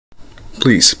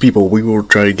please, people, we will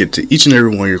try to get to each and every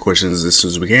one of your questions as soon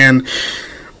as we can.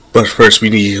 But first, we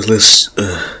need to list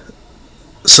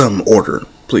some order,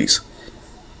 please.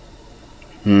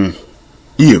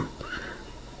 You.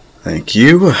 Thank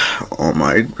you. All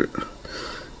right.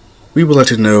 We would like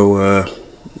to know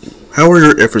how are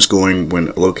your efforts going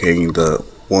when locating the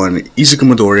one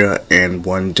Izuku Midoriya and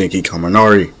one Denki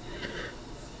Kaminari?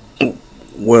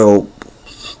 Well,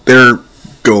 they're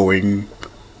going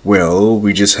well.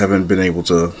 We just haven't been able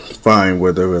to find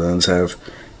where the villains have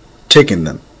taken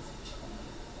them.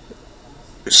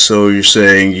 So you're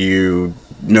saying you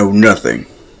know nothing?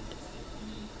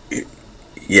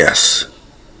 Yes.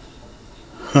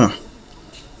 Huh.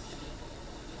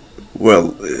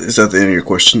 Well, is that the end of your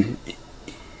question?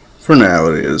 For now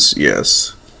it is,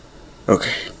 yes.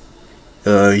 Okay.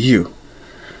 You.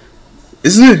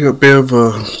 Isn't it a bit of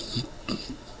a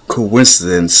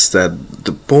coincidence that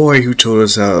the boy who told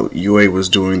us how UA was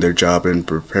doing their job in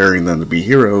preparing them to be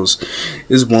heroes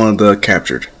is one of the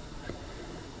captured?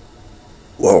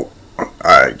 Well,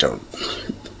 I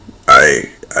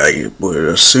would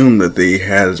assume that they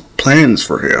had plans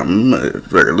for him, at the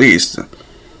very least.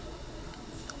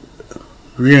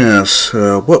 Yes,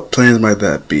 what plans might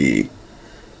that be?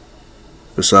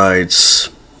 Besides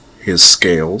his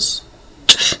scales,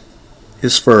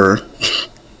 his fur,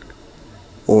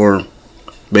 or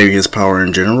maybe his power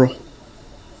in general?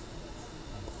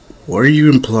 What are you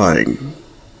implying?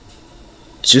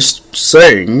 Just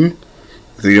saying,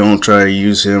 if they don't try to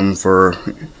use him for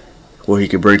what he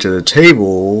could bring to the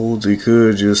table, they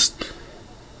could just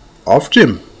off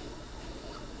him.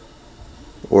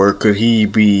 Or could he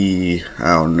be,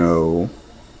 I don't know,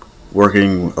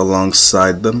 working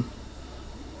alongside them?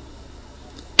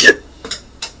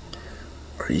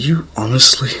 Are you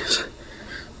honestly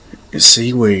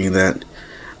insinuating that?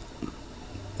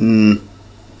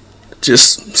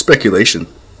 Just speculation.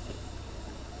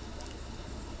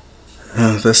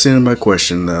 That's the end of my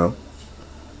question, though.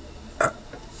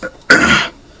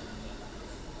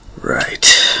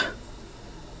 Right.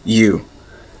 You.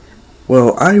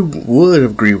 Well, I would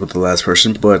agree with the last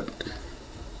person, but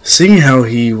seeing how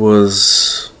he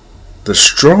was the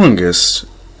strongest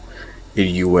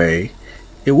in UA,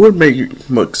 it would make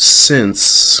much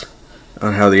sense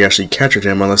on how they actually captured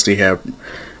him unless they have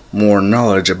more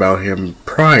knowledge about him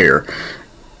prior,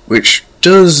 which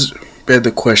does beg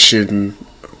the question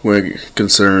when it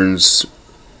concerns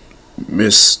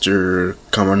Mr.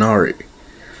 Kaminari.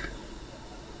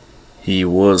 He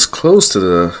was close to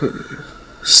the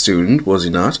student, was he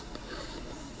not?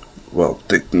 Well,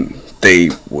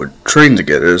 they would train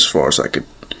together as far as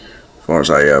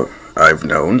I've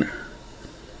known.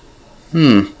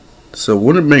 So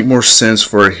wouldn't it make more sense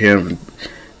for him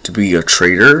to be a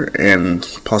traitor and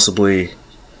possibly,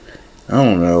 I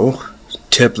don't know,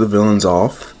 tip the villains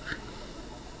off?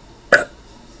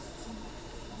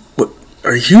 What,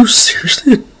 are you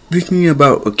seriously thinking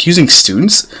about accusing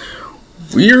students?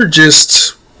 We're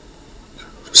just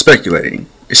speculating.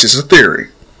 It's just a theory.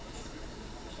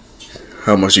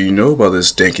 How much do you know about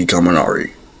this Denki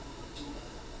Kaminari?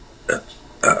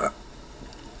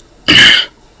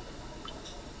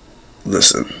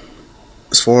 Listen,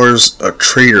 as far as a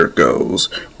traitor goes,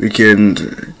 we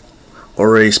can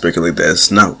already speculate that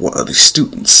it's not one of the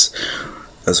students,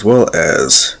 as well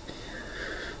as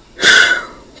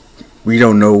we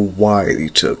don't know why they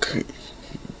took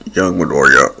young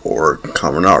Midoriya or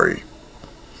Kaminari.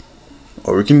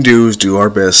 All we can do is do our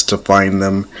best to find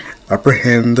them,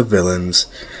 apprehend the villains,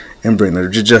 and bring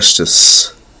them to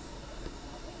justice.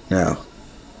 Now,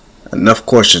 enough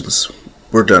questions.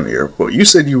 We're done here. Well, you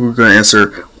said you were going to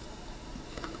answer.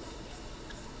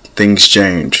 Things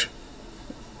change.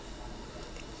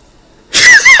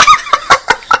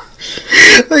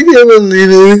 I can't believe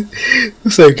it.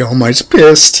 It's like All Might's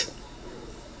pissed.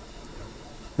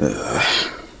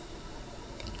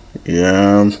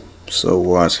 Yeah, so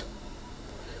what?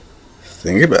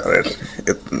 Think about it.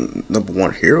 If number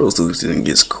one heroes losing and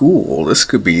gets cool, this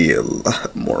could be a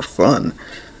lot more fun.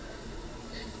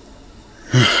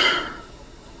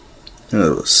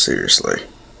 No, seriously.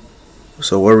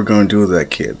 So what are we going to do with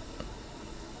that kid?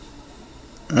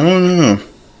 I don't know.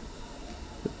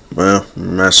 Well,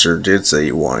 Master did say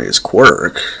he wanted his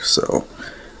quirk, so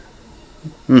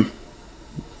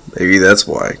maybe that's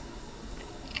why.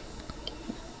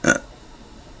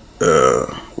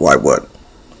 Why what?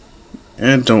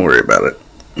 And don't worry about it.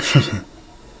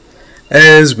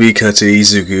 As we cut to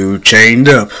Izuku chained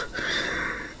up,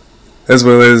 as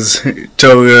well as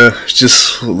Toga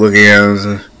just looking at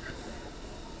him.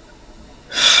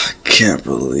 I can't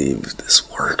believe this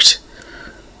worked.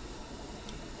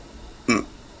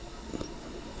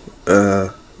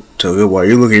 Toga, why are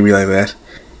you looking at me like that?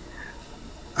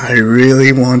 I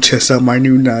really want to test out my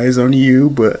new knives on you,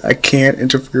 but I can't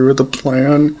interfere with the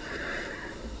plan.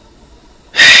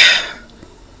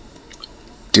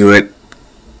 Do it.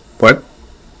 What?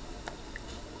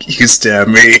 You stab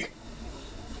me?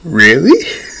 Really?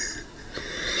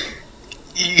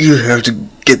 You have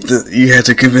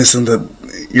to convince them that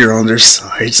you're on their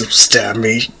side, so stab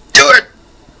me. Do it!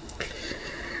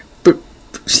 But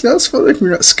sounds fun like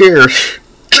you're not scared.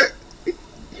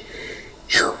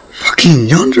 You fucking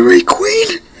yandere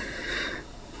queen?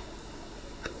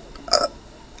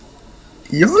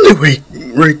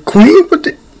 Yandere queen? But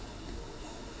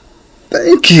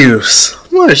thank you so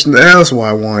much. That's what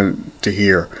I wanted to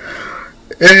hear.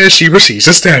 And she proceeds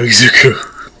to stab Izuku.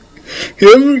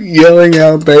 Him yelling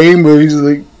out pain, but he's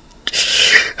like,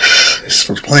 this is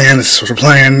for the plan, this is for the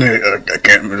plan, I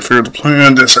can't interfere with the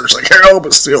plan, this hurts like hell,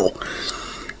 but still.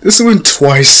 This one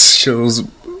twice shows,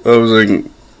 I was like,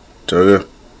 Toga,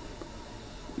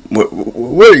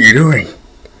 what are you doing?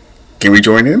 Can we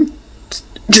join in?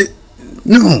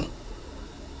 No.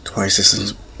 Twice this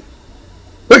is,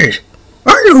 wait,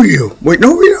 I know you. Wait,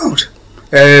 no we don't.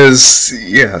 As,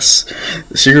 yes,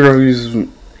 the secret of is, of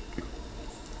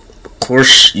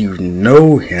course you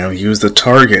know him, he was the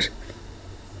target.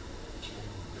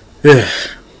 Yeah,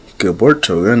 good work,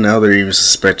 Toga. Now they're even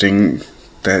suspecting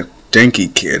that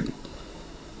Denki kid.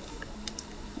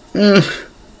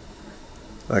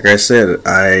 Like I said,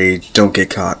 I don't get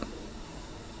caught.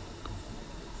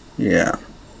 Yeah.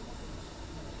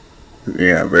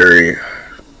 Yeah, very,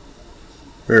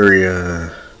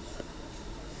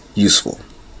 useful.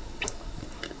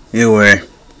 Anyway,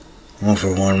 All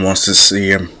for One wants to see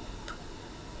him.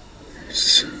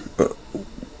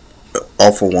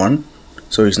 All for One?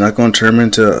 So he's not going to turn him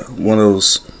into one of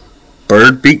those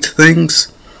bird-beaked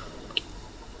things?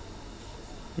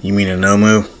 You mean a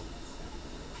Nomu?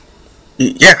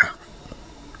 Yeah.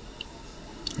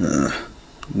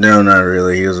 No, not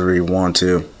really. He doesn't really want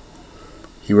to.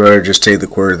 He'd rather just take the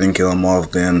quarter than kill him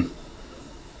off then.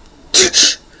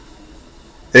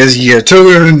 As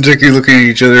Toga and Denki looking at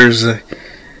each other, is like,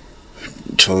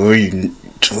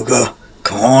 Toga,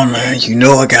 come on, man. You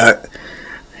know I gotta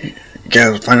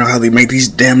find out how they make these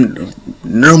damn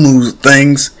Nomu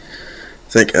things.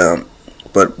 It's like,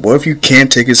 but what if you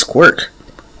can't take his quirk?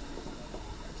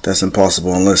 That's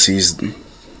impossible unless he's...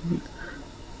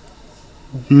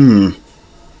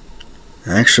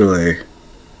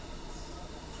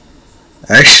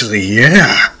 Actually,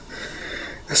 yeah.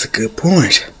 That's a good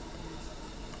point.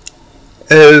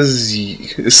 As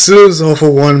soon as All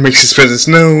for One makes his presence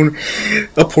known,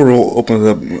 a portal opens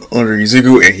up under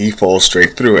Izuku and he falls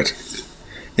straight through it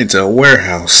into a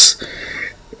warehouse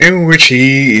in which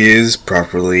he is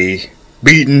properly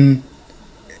beaten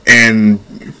and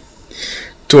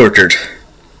tortured.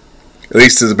 At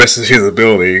least to the best of his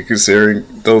ability, considering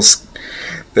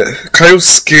Kaido's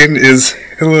skin is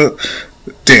hella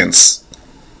dense.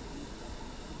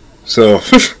 So,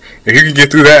 if you can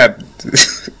get through that,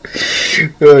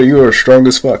 you are strong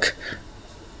as fuck.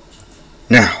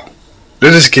 Now,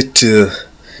 let us get to,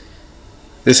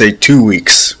 let's say, 2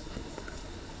 weeks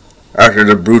after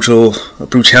the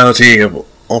brutality of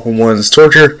All for One's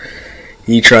torture.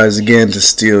 He tries again to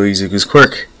steal Izuku's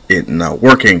quirk. It not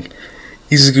working.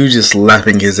 Izuku just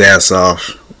laughing his ass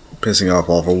off, pissing off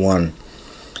All for One.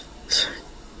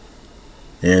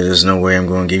 Yeah, there's no way I'm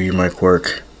going to give you my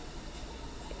quirk.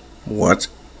 What?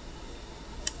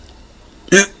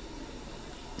 Did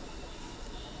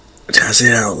I say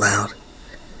that out loud?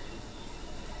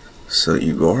 So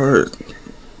you are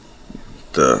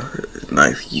the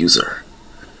knife user.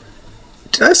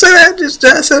 Did I say that? Did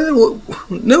I say that?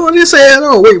 No, I didn't say that at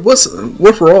all. Wait,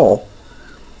 what for all?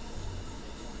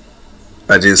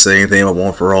 I didn't say anything about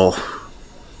one for all.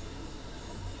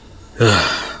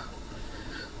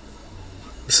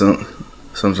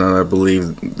 Sometimes I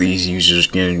believe these users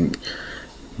are getting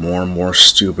more and more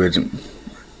stupid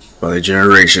by the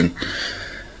generation.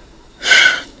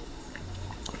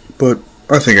 But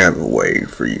I think I have a way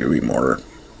for you to be more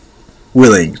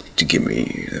willing to give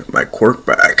me my quirk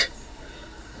back.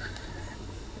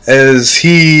 As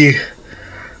he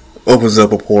opens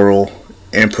up a portal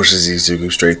and pushes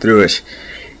Izuku straight through it,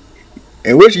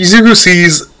 in which Izuku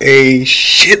sees a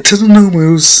shit ton of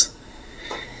Nomus.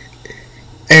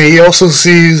 And he also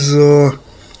sees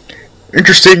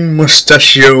interesting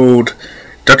mustachioed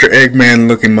Dr. Eggman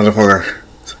looking motherfucker.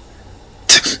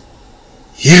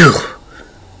 You!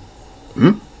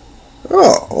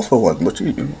 Oh, also what?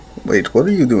 Wait, what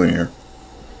are you doing here?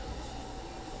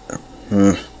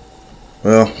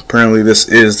 Well, apparently this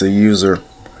is the user.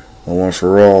 A one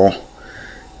for all.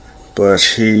 but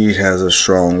he has a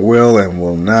strong will and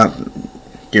will not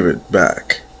give it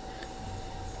back.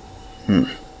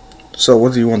 So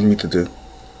what do you want me to do?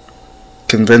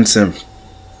 Convince him,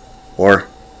 or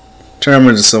turn him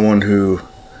into someone who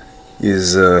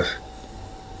is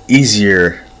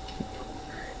easier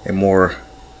and more,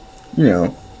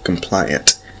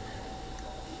 compliant?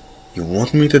 You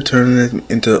want me to turn him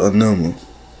into a Nomu?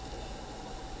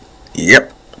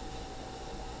 Yep.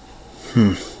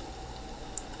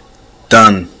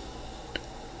 Done.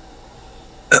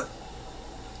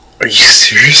 Are you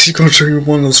serious? You gonna turn me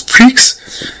one of those freaks?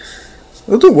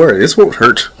 Oh, don't worry, this won't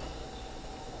hurt.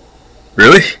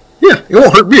 Really? Yeah, it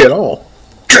won't hurt me at all.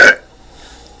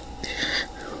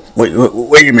 Wait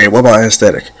a minute, what about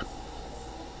anesthetic?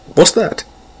 What's that?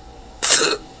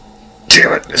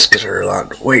 Damn it, this could hurt a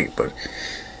lot. Wait, but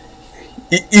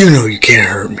you know you can't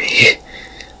hurt me.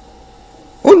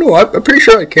 Oh no, I'm pretty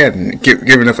sure I can give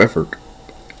enough effort.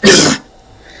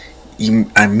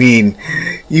 I mean,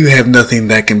 you have nothing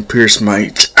that can pierce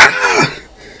my...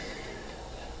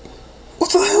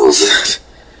 What the hell is that?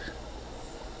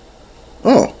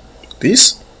 Oh,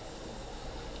 these?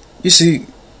 You see,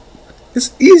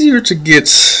 it's easier to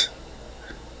get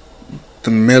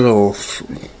the metal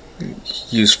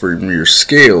used for your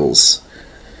scales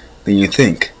than you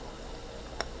think.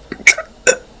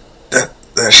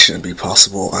 That shouldn't be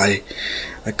possible. I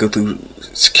go through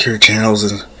secure channels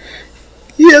and...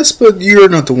 Yes, but you're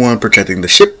not the one protecting the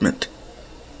shipment.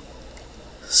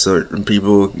 Certain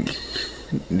people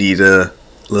need a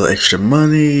little extra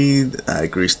money. I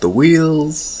grease the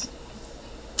wheels.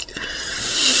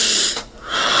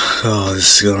 Oh,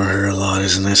 this is gonna hurt a lot,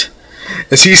 isn't it?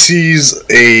 As he sees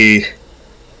you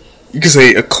can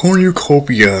say a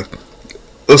cornucopia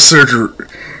of surgery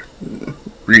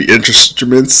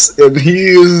instruments, and he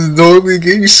is normally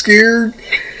getting scared.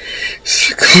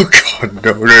 Oh God,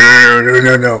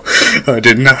 no. I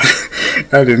did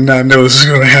not know this was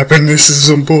gonna happen. This is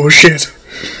some bullshit.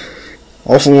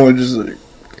 Also, I just like,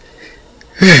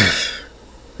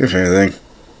 if anything,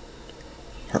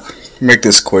 make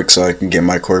this quick so I can get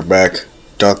my quirk back,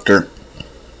 Doctor.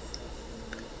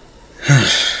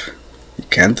 You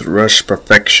can't rush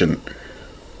perfection.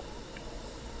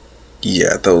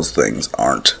 Yeah, those things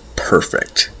aren't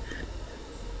perfect.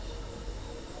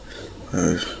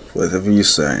 Whatever you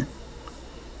say.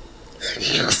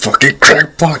 You fucking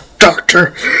crackpot,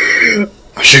 Doctor!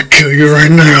 I should kill you right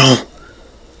now.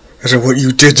 After what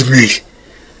you did to me.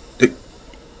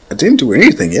 I didn't do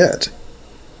anything yet.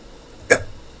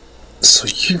 So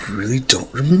you really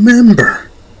don't remember,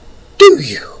 do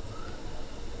you?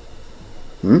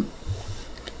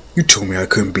 You told me I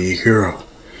couldn't be a hero.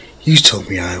 You told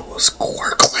me I was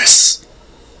quirkless.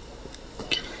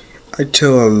 I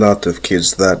tell a lot of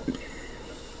kids that.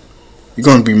 You're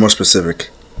going to be more specific.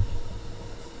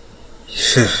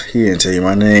 He didn't tell you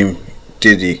my name,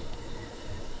 did he?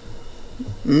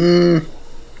 No,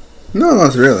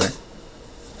 not really.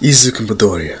 Izuku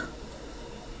Midoriya.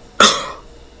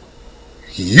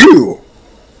 You!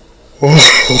 Oh,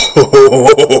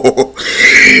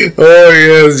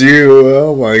 yes, you.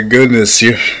 Oh my goodness,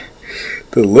 you.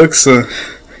 The looks on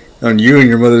you and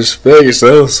your mother's face,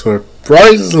 those were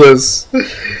priceless.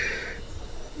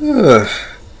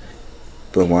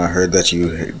 But when I heard that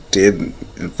you did,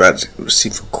 in fact,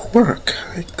 receive a quirk,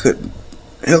 I couldn't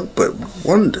help but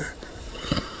wonder.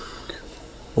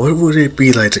 What would it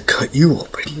be like to cut you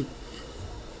open?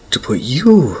 To put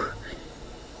you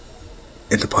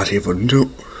in the body of a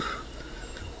new...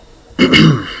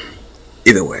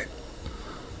 Either way.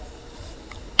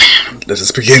 Let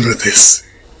us begin with this.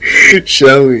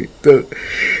 Shall we? Don't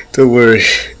worry.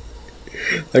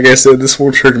 Like I said, this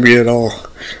won't hurt me at all.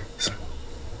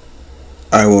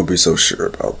 I won't be so sure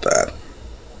about that.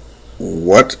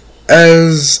 What?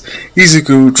 As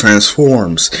Izuku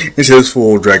transforms into his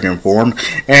full dragon form,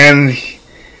 and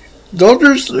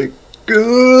Doctor's like,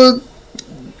 good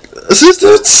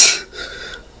assistance?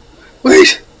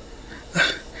 Wait,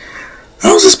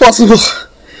 how is this possible?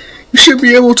 You should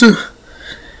be able to...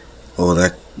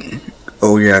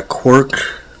 Oh yeah, quirk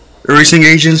erasing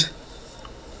agent?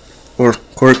 Or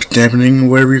quirk dampening,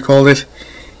 whatever you call it.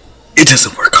 It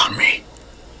doesn't work on me.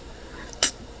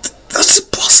 That's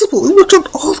impossible. It worked on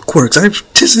all quirks. I've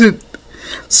tested it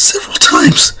several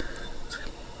times.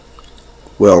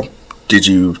 Well, did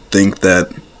you think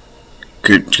that...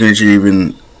 Couldn't you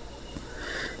even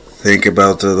think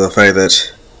about the fact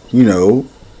that,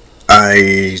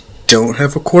 I don't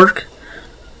have a quirk?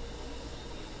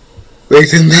 Wait,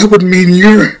 then that would mean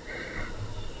you're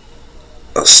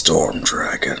a storm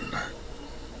dragon.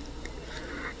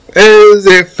 as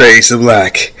it fades to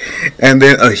black, and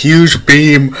then a huge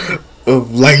beam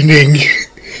of lightning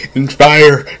and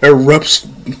fire erupts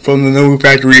from the Nomu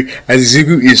factory as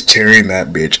Izuku is tearing that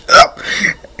bitch up.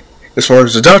 As far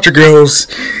as the doctor goes,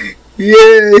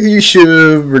 yeah, he should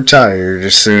have retired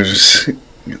as soon as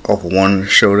Alpha 1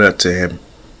 showed up to him.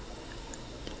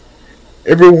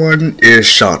 Everyone is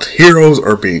shocked. Heroes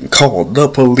are being called. The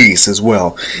police as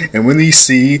well. And when they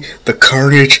see the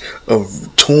carnage of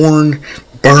torn,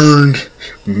 burned,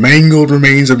 mangled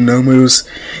remains of Nomus,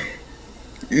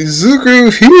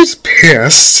 Izuku, he's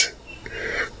pissed.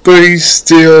 But he's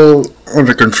still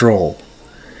under control.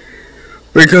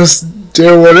 Because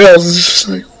everyone else is just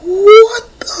like, what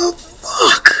the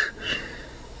fuck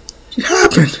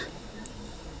happened?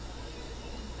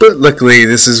 But luckily,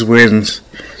 this is when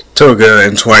Toga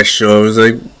and Twice show up. He's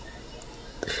like,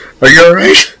 are you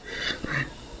alright?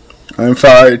 I'm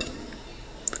fine.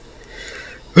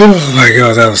 Oh my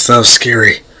god, that was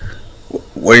scary.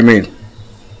 What do you mean?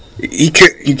 He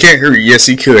can't hear you. Yes,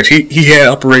 he could. He had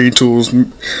operating tools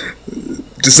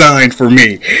designed for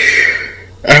me.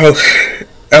 Out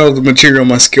of the material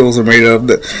my skills are made of.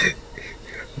 That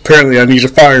apparently I need to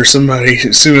fire somebody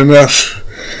soon enough.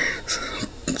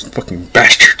 Fucking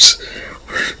bastards.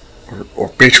 Or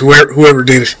bitch, whoever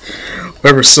did it.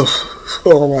 Whoever so...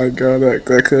 Oh my god, that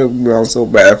could have gone so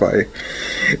bad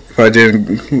if I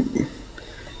didn't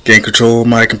gain control of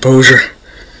my composure.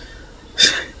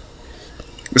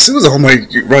 As soon as All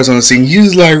Might rides on the scene,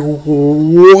 he's like,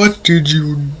 what did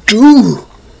you do?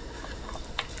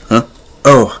 Huh?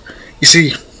 Oh, you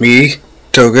see, me,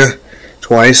 Toga,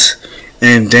 Twice,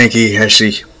 and Denki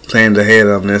actually planned ahead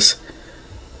on this.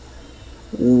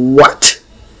 What?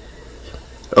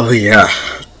 Oh yeah.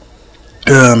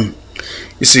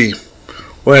 You see,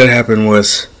 what had happened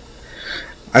was,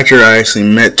 after I actually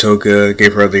met Toga,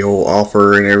 gave her the whole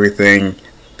offer and everything,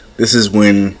 this is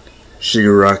when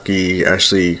Shigaraki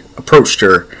actually approached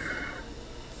her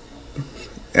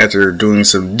after doing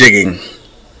some digging.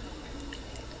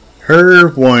 Her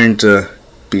wanting to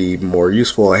be more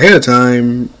useful ahead of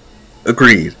time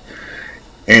agreed.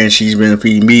 And she's been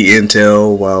feeding me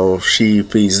intel while she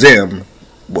feeds them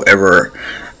whatever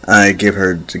I give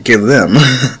her to give them.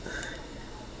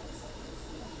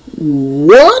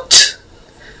 What?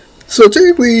 So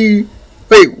technically,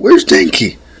 wait, where's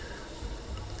Denki?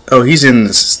 Oh, he's in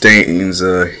the Stains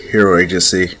Hero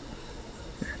Agency.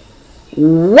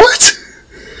 What?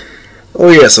 Oh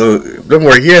yeah, so don't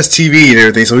worry, he has TV and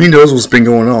everything, so he knows what's been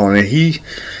going on, and he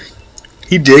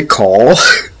did call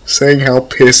saying how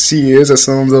pissed he is at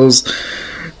some of those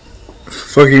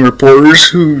fucking reporters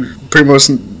who pretty much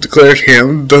declared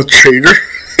him the traitor.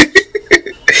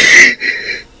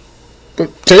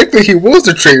 But technically he was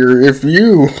the traitor if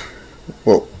you...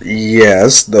 Well,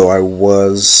 yes, though I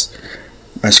was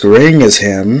masquerading as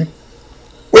him.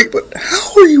 Wait, but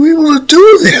how are you able to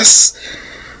do this?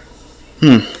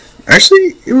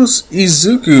 Actually, it was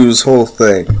Izuku's whole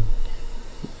thing.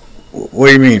 What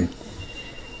do you mean?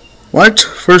 When I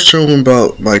first told him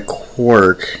about my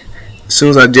quirk, as soon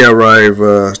as I did arrive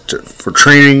for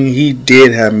training, he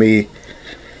did have me,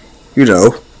 you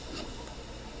know,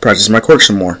 practice my quirk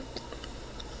some more.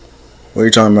 What are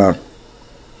you talking about?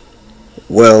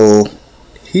 Well,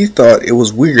 he thought it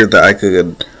was weird that I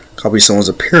could copy someone's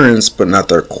appearance but not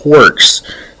their quirks.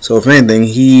 So if anything,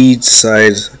 he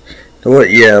decided, you know what,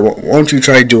 yeah, why don't you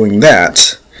try doing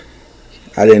that?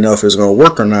 I didn't know if it was going to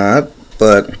work or not,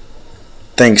 but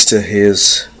thanks to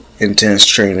his intense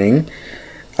training,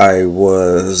 I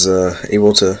was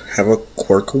able to have a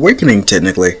quirk awakening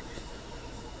technically.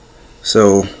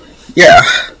 So, yeah,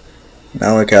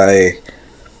 now like I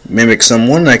mimic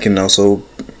someone, I can also,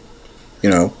 you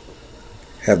know,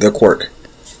 have their quirk.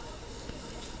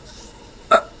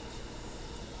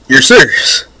 You're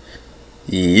serious?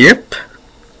 Yep.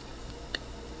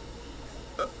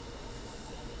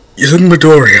 You're talking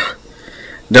Midoriya.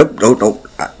 Nope.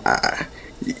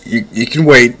 You can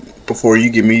wait before you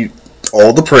give me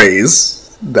all the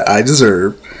praise that I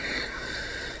deserve.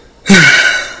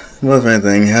 Well, if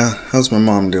anything, how's my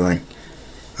mom doing?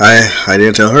 I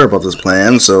didn't tell her about this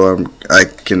plan, so I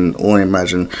can only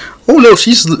imagine. Oh no,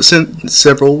 she's sent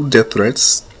several death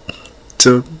threats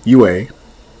to UA.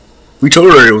 We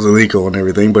told her it was illegal and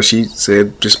everything, but she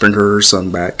said just bring her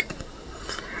son back,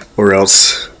 or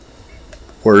else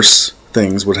worse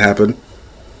things would happen.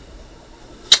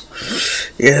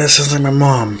 Yeah, that sounds like my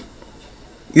mom.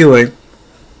 Either way,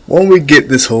 why don't we get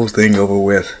this whole thing over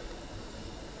with?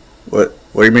 What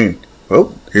do you mean?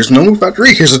 Well, here's no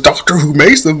factory. Here's a doctor who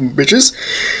makes them, bitches.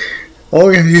 All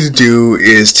we need to do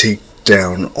is take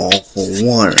down All for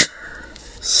One.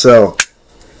 So,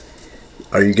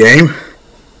 Are you game?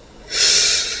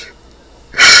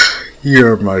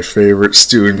 You're my favorite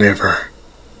student ever.